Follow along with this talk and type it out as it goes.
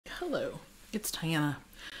Hello, it's Tiana,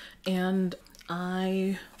 and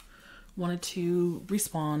I wanted to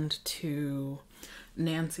respond to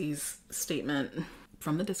Nancy's statement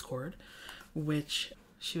from the Discord, which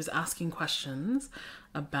she was asking questions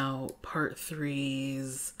about part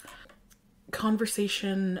 3's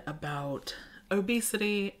conversation about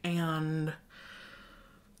obesity and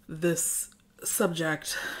this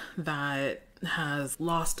subject that has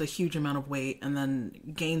lost a huge amount of weight and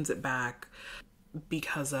then gains it back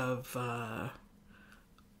because of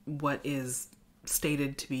what is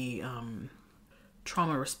stated to be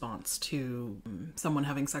trauma response to someone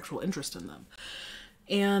having sexual interest in them.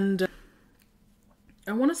 And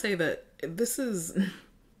I want to say that this is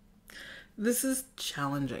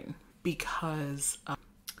challenging because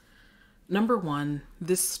number one,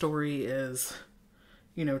 this story is,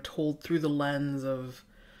 told through the lens of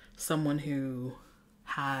someone who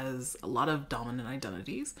has a lot of dominant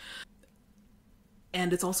identities.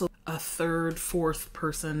 And it's also a third, fourth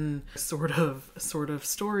person sort of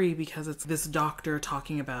story because it's this doctor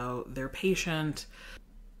talking about their patient.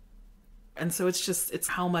 And so it's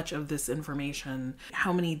how much of this information,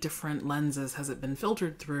 how many different lenses has it been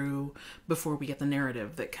filtered through before we get the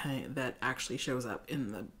narrative that actually shows up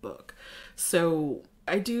in the book. So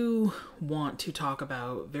I do want to talk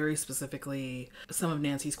about very specifically some of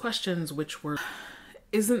Nancy's questions, which were,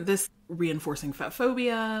 isn't this reinforcing fat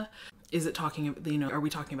phobia? Is it talking, are we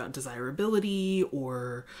talking about desirability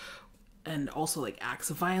and also like acts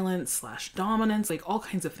of violence / dominance? Like all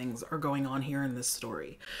kinds of things are going on here in this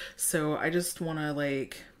story. So I just want to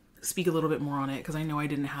speak a little bit more on it because I know I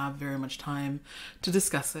didn't have very much time to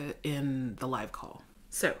discuss it in the live call.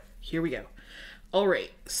 So here we go. All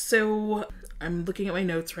right. So I'm looking at my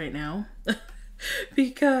notes right now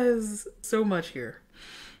because so much here.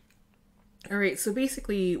 All right. So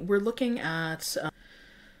basically we're looking at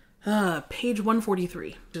page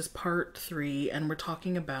 143, which is part 3, and we're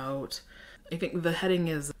talking about, I think the heading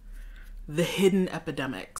is the hidden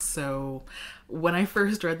epidemic. So when I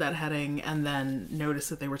first read that heading and then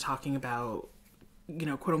noticed that they were talking about,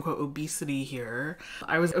 quote unquote obesity here,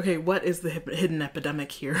 I was, okay, what is the hidden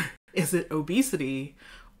epidemic here? Is it obesity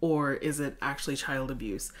or is it actually child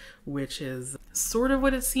abuse? Which is sort of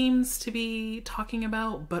what it seems to be talking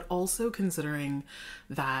about, but also considering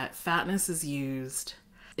that fatness is used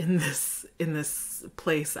in this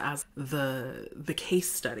place as the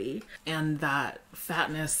case study, and that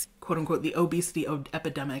fatness, quote unquote, the obesity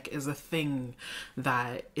epidemic is a thing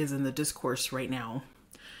that is in the discourse right now.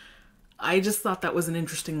 I just thought that was an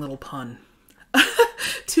interesting little pun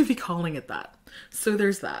to be calling it that. So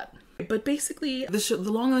there's that. But basically, the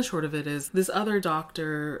long and the short of it is this other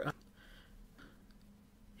doctor,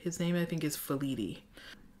 his name I think is Felidi.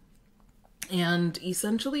 And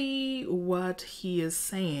essentially what he is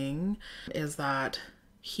saying is that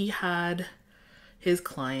he had his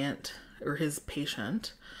client or his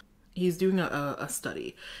patient, he's doing a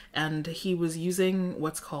study, and he was using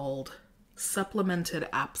what's called supplemented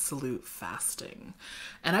absolute fasting.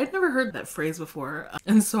 And I'd never heard that phrase before,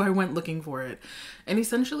 and so I went looking for it. And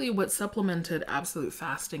essentially what supplemented absolute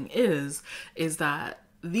fasting is that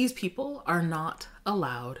these people are not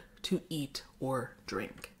allowed to eat or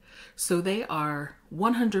drink. So they are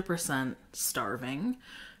 100% starving,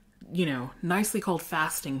 nicely called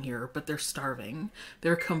fasting here, but they're starving.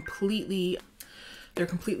 They're completely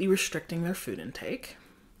restricting their food intake.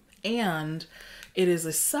 And it is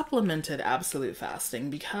a supplemented absolute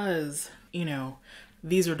fasting because,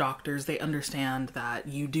 these are doctors. They understand that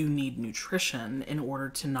you do need nutrition in order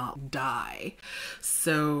to not die.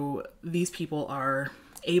 So these people are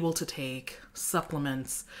able to take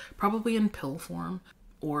supplements, probably in pill form,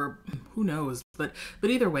 or who knows, but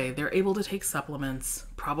either way, they're able to take supplements,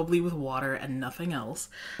 probably with water and nothing else.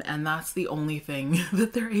 And that's the only thing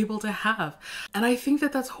that they're able to have. And I think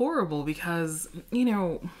that that's horrible because,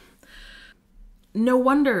 no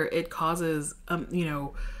wonder it causes, what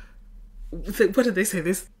did they say?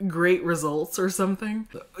 This great results or something?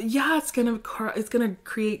 Yeah, it's gonna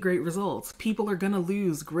create great results. People are gonna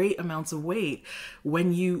lose great amounts of weight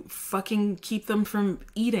when you fucking keep them from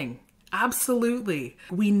eating. Absolutely.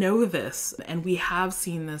 We know this, and we have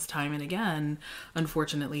seen this time and again,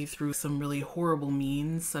 unfortunately, through some really horrible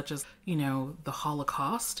means, such as, the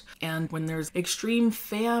Holocaust. And when there's extreme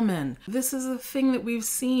famine, this is a thing that we've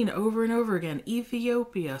seen over and over again.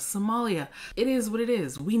 Ethiopia, Somalia, it is what it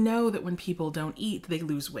is. We know that when people don't eat, they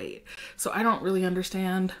lose weight. So I don't really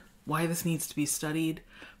understand why this needs to be studied,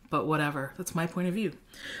 but whatever. That's my point of view.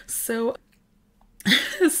 So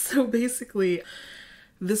basically,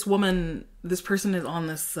 this person is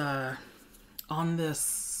on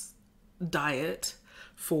this diet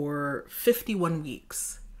for 51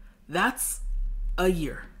 weeks. That's a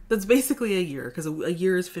year. That's basically a year, because a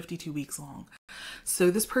year is 52 weeks long. So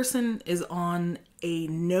this person is on a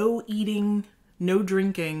no eating, no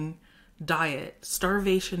drinking diet,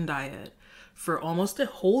 starvation diet, for almost a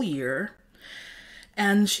whole year.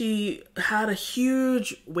 And she had a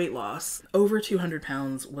huge weight loss. Over 200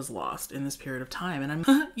 pounds was lost in this period of time. And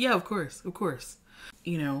I'm, yeah, of course.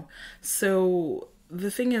 You know, so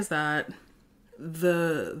the thing is that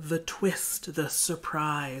the twist, the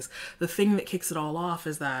surprise, the thing that kicks it all off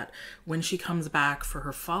is that when she comes back for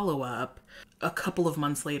her follow-up a couple of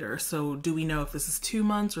months later, so do we know if this is 2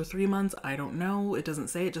 months or 3 months? I don't know. It doesn't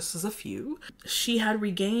say, it just says a few. She had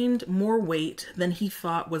regained more weight than he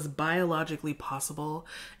thought was biologically possible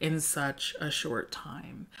in such a short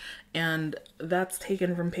time. And that's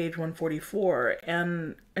taken from page 144.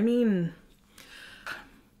 And I mean,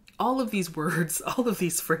 all of these words, all of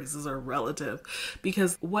these phrases are relative,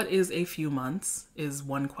 because what is a few months is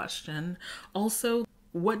one question. Also,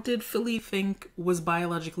 what did Philly think was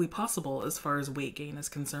biologically possible as far as weight gain is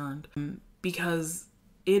concerned? Because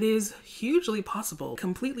it is hugely possible,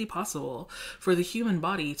 completely possible, for the human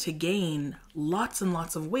body to gain lots and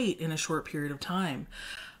lots of weight in a short period of time.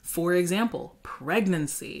 For example,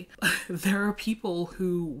 pregnancy. There are people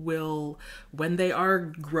who will, when they are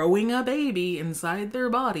growing a baby inside their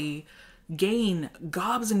body, gain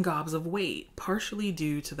gobs and gobs of weight, partially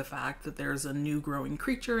due to the fact that there's a new growing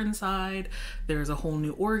creature inside. There's a whole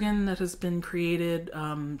new organ that has been created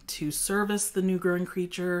to service the new growing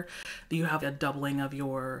creature. You have a doubling of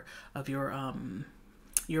your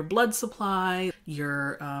blood supply,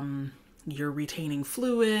 you're retaining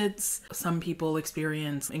fluids. Some people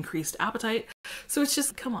experience increased appetite. So it's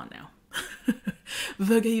just, come on now.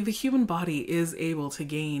 The human body is able to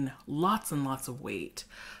gain lots and lots of weight.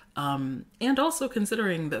 And also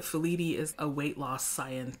considering that Felitti is a weight loss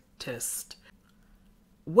scientist,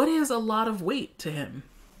 what is a lot of weight to him?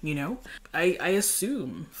 You know, I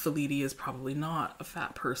assume Felitti is probably not a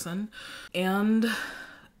fat person. And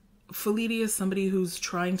Felitti is somebody who's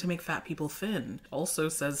trying to make fat people thin. Also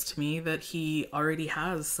says to me that he already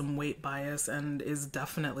has some weight bias and is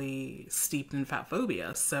definitely steeped in fat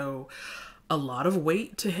phobia. So a lot of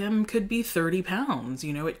weight to him could be 30 pounds,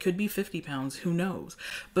 you know, it could be 50 pounds, who knows?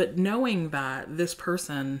 But knowing that this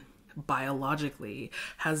person biologically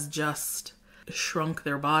has just shrunk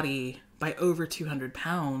their body by over 200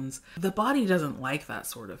 pounds, the body doesn't like that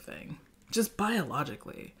sort of thing, just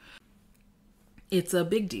biologically. It's a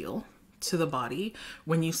big deal to the body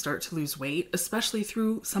when you start to lose weight, especially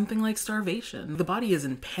through something like starvation. The body is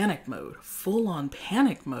in panic mode, full on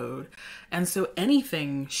panic mode. And so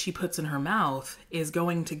anything she puts in her mouth is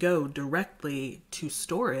going to go directly to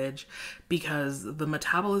storage, because her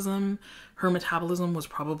metabolism was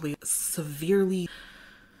probably severely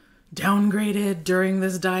downgraded during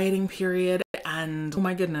this dieting period. And oh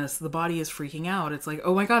my goodness, the body is freaking out. It's like,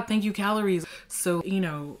 oh my God, thank you, calories. So, you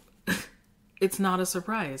know, it's not a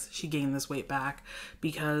surprise she gained this weight back,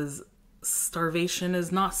 because starvation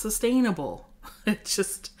is not sustainable.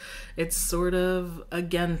 It's sort of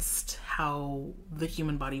against how the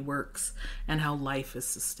human body works and how life is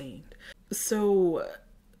sustained. So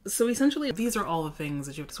essentially, these are all the things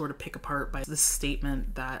that you have to sort of pick apart by this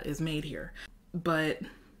statement that is made here. But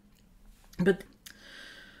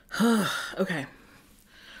okay.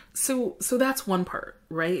 So that's one part,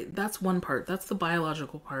 right? That's one part. That's the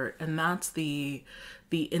biological part. And that's the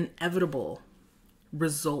inevitable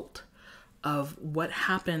result of what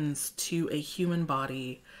happens to a human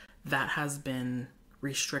body that has been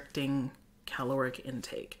restricting caloric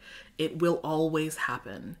intake. It will always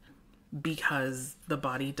happen because the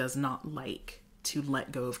body does not like to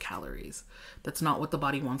let go of calories. That's not what the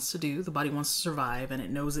body wants to do. The body wants to survive, and it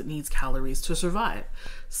knows it needs calories to survive.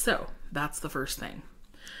 So that's the first thing.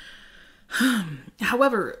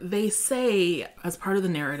 However, they say, as part of the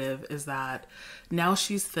narrative, is that now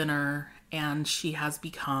she's thinner and she has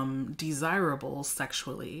become desirable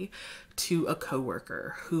sexually to a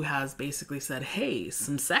coworker who has basically said, hey,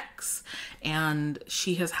 some sex. And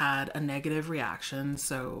she has had a negative reaction,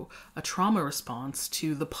 so a trauma response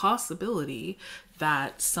to the possibility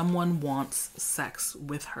that someone wants sex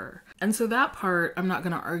with her. And so that part I'm not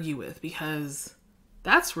going to argue with, because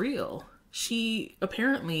that's real. She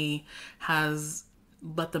apparently has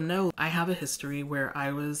let them know, I have a history where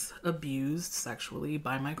I was abused sexually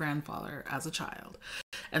by my grandfather as a child.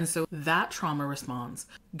 And so that trauma response,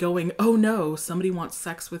 going, oh no, somebody wants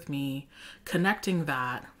sex with me, connecting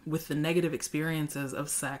that with the negative experiences of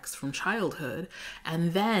sex from childhood,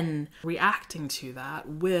 and then reacting to that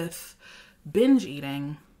with binge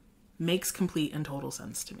eating, makes complete and total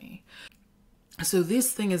sense to me. So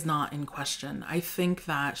this thing is not in question. I think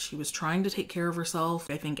that she was trying to take care of herself.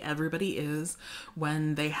 I think everybody is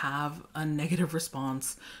when they have a negative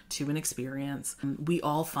response to an experience. We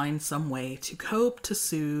all find some way to cope, to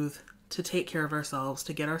soothe, to take care of ourselves,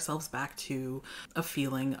 to get ourselves back to a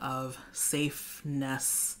feeling of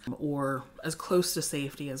safeness, or as close to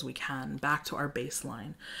safety as we can, back to our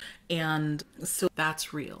baseline. And so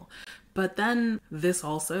that's real. But then this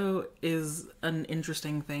also is an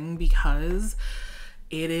interesting thing because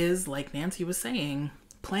it is, like Nancy was saying,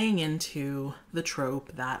 playing into the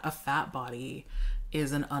trope that a fat body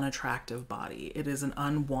is an unattractive body. It is an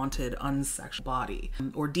unwanted, unsexual body,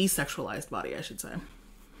 or desexualized body, I should say.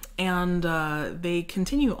 And they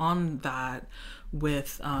continue on that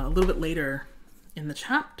with a little bit later in the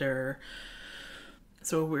chapter.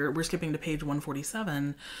 So we're skipping to page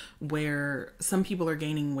 147, where some people are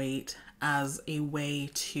gaining weight as a way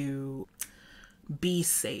to be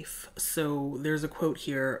safe. So there's a quote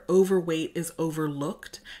here: overweight is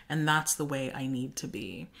overlooked, and that's the way I need to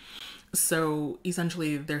be. So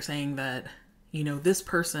essentially they're saying that, you know, this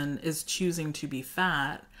person is choosing to be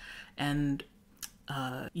fat and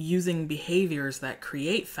using behaviors that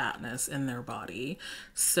create fatness in their body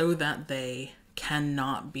so that they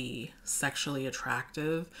cannot be sexually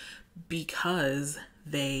attractive because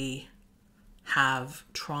they have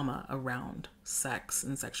trauma around sex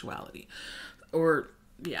and sexuality. Or,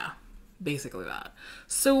 yeah, basically that.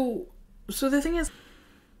 So the thing is,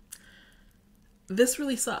 this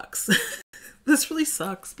really sucks. This really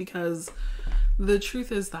sucks because the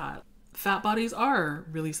truth is that fat bodies are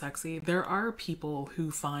really sexy. There are people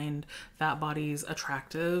who find fat bodies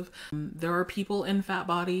attractive. There are people in fat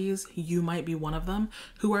bodies, you might be one of them,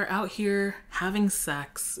 who are out here having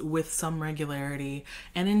sex with some regularity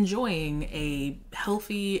and enjoying a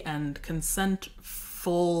healthy and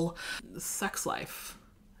consentful sex life.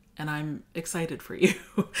 And I'm excited for you.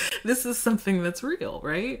 This is something that's real,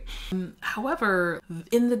 right? However,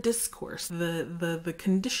 in the discourse, the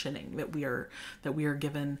conditioning that we are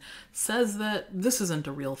given says that this isn't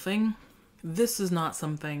a real thing. This is not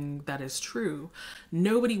something that is true.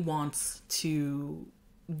 Nobody wants to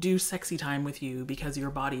do sexy time with you because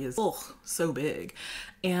your body is so big.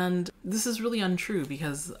 And this is really untrue,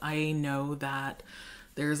 because I know that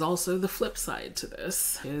there's also the flip side to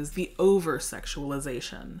this, is the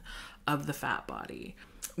over-sexualization of the fat body,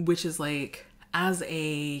 which is like as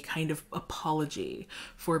a kind of apology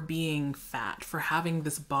for being fat, for having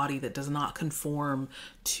this body that does not conform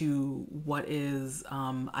to what is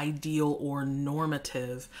ideal or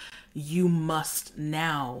normative. You must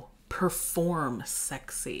now perform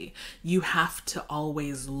sexy. You have to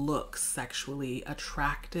always look sexually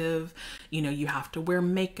attractive. You know, you have to wear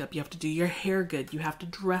makeup, you have to do your hair good, you have to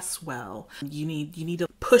dress well. You need to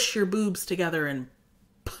push your boobs together and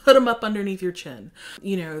put them up underneath your chin.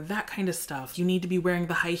 You know, that kind of stuff. You need to be wearing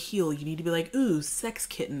the high heel. You need to be like, ooh, sex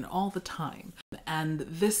kitten all the time. And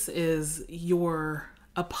this is your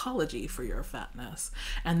apology for your fatness.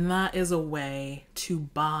 And that is a way to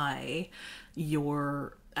buy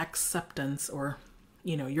your acceptance, or,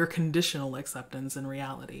 you know, your conditional acceptance in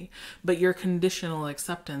reality, but your conditional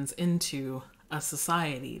acceptance into a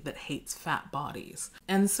society that hates fat bodies.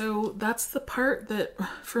 And so that's the part that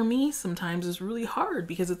for me sometimes is really hard,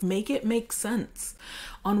 because it's make it make sense.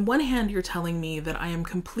 On one hand, you're telling me that I am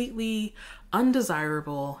completely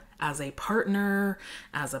undesirable as a partner,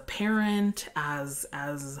 as a parent, as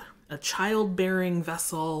a childbearing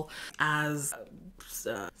vessel, as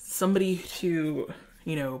somebody to,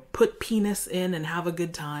 you know, put penis in and have a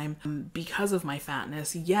good time because of my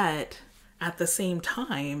fatness. Yet at the same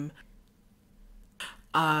time,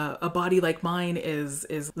 a body like mine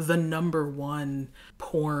is the number one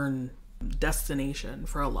porn destination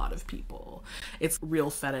for a lot of people. It's real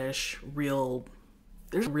fetish,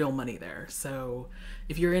 there's real money there. So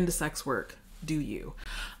if you're into sex work, do you?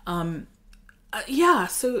 Yeah,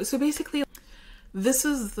 so basically this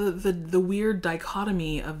is the weird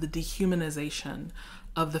dichotomy of the dehumanization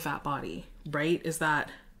of the fat body, right? Is that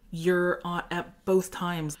you're at both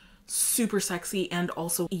times super sexy and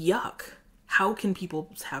also yuck. How can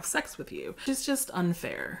people have sex with you? It's just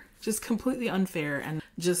unfair, just completely unfair, and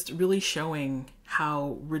just really showing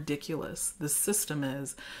how ridiculous this system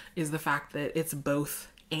is the fact that it's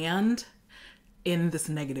both and in this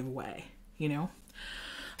negative way, you know?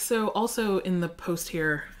 So also in the post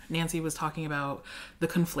here, Nancy was talking about the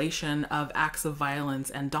conflation of acts of violence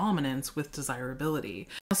and dominance with desirability.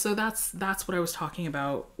 So that's what I was talking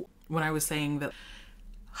about when I was saying that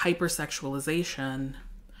hypersexualization,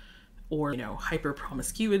 or, you know, hyper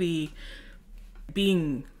promiscuity,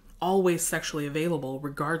 being always sexually available,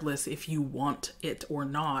 regardless if you want it or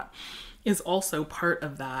not, is also part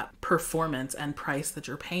of that performance and price that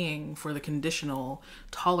you're paying for the conditional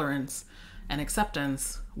tolerance and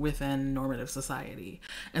acceptance within normative society.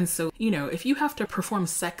 And so, if you have to perform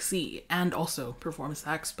sexy and also perform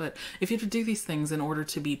sex, but if you have to do these things in order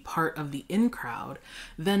to be part of the in crowd,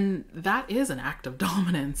 then that is an act of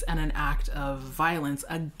dominance and an act of violence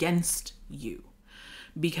against you.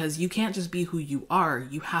 Because you can't just be who you are,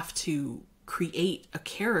 you have to create a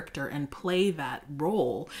character and play that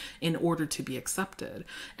role in order to be accepted.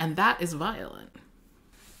 And that is violent.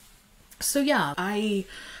 So yeah, I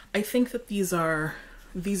think that these are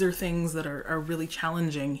things that are really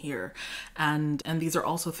challenging here. And these are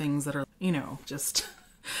also things that are, just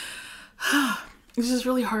it's just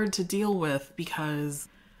really hard to deal with, because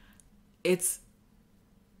it's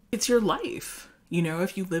your life.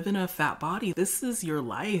 If you live in a fat body, this is your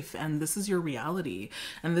life and this is your reality.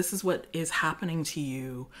 And this is what is happening to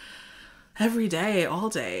you every day, all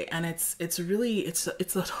day. And it's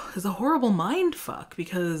a horrible mind fuck,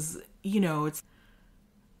 because, you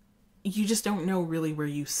just don't know really where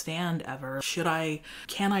you stand ever.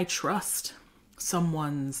 Can I trust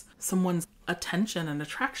someone's attention and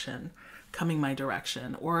attraction coming my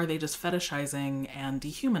direction, or are they just fetishizing and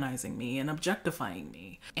dehumanizing me and objectifying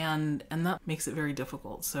me? And that makes it very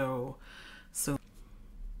difficult. So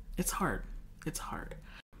it's hard. It's hard.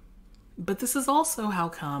 But this is also how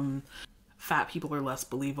come fat people are less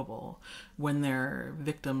believable when they're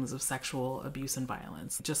victims of sexual abuse and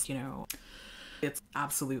violence. Just, it's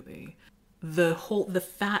absolutely the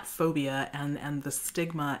fat phobia and the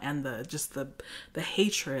stigma and the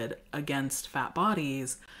hatred against fat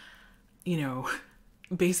bodies.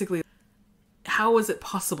 Basically, how is it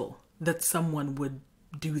possible that someone would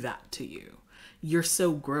do that to you? You're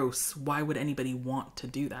so gross. Why would anybody want to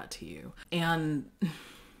do that to you? And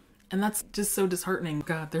that's just so disheartening.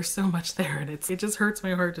 God, there's so much there, and it just hurts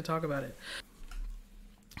my heart to talk about it.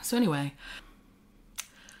 So anyway,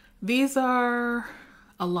 these are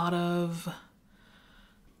a lot of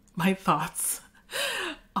my thoughts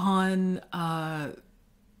on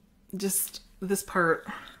just this part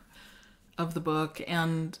of the book.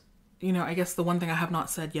 And I guess the one thing I have not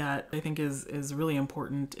said yet, I think is really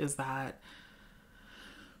important, is that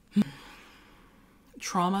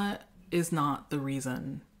trauma is not the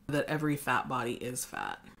reason that every fat body is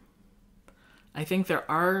fat. I think there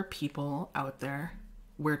are people out there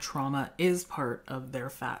where trauma is part of their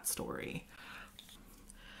fat story.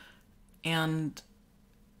 And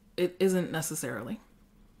it isn't necessarily.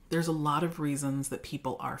 There's a lot of reasons that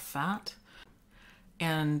people are fat.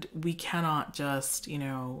 And we cannot just,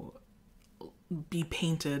 be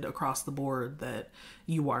painted across the board that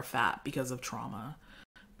you are fat because of trauma.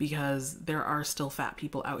 Because there are still fat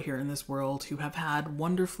people out here in this world who have had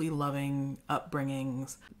wonderfully loving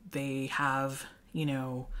upbringings. They have,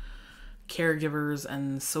 caregivers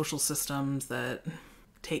and social systems that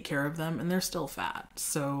take care of them, and they're still fat.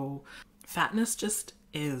 So fatness just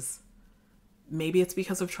is. Maybe it's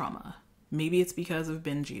because of trauma. Maybe it's because of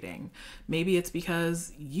binge eating. Maybe it's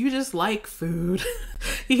because you just like food.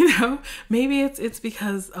 Maybe it's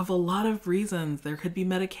because of a lot of reasons. There could be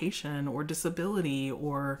medication or disability,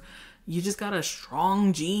 or you just got a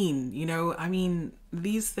strong gene.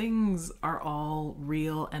 These things are all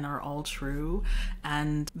real and are all true.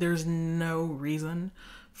 And there's no reason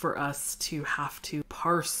for us to have to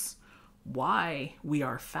parse why we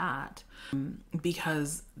are fat,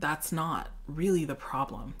 because that's not really the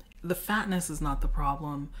problem. The fatness is not the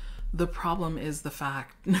problem. The problem is the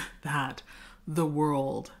fact that the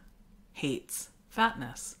world hates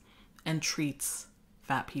fatness and treats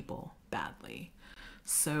fat people badly.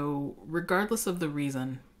 So regardless of the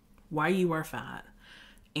reason why you are fat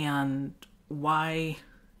and why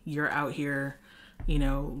you're out here,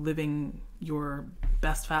 living your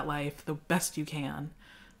best fat life the best you can,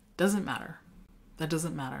 doesn't matter. That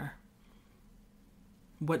doesn't matter.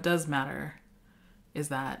 What does matter is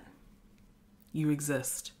that you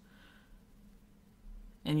exist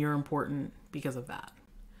and you're important because of that.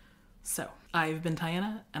 So, I've been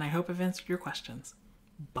Tiana, and I hope I've answered your questions.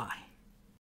 Bye.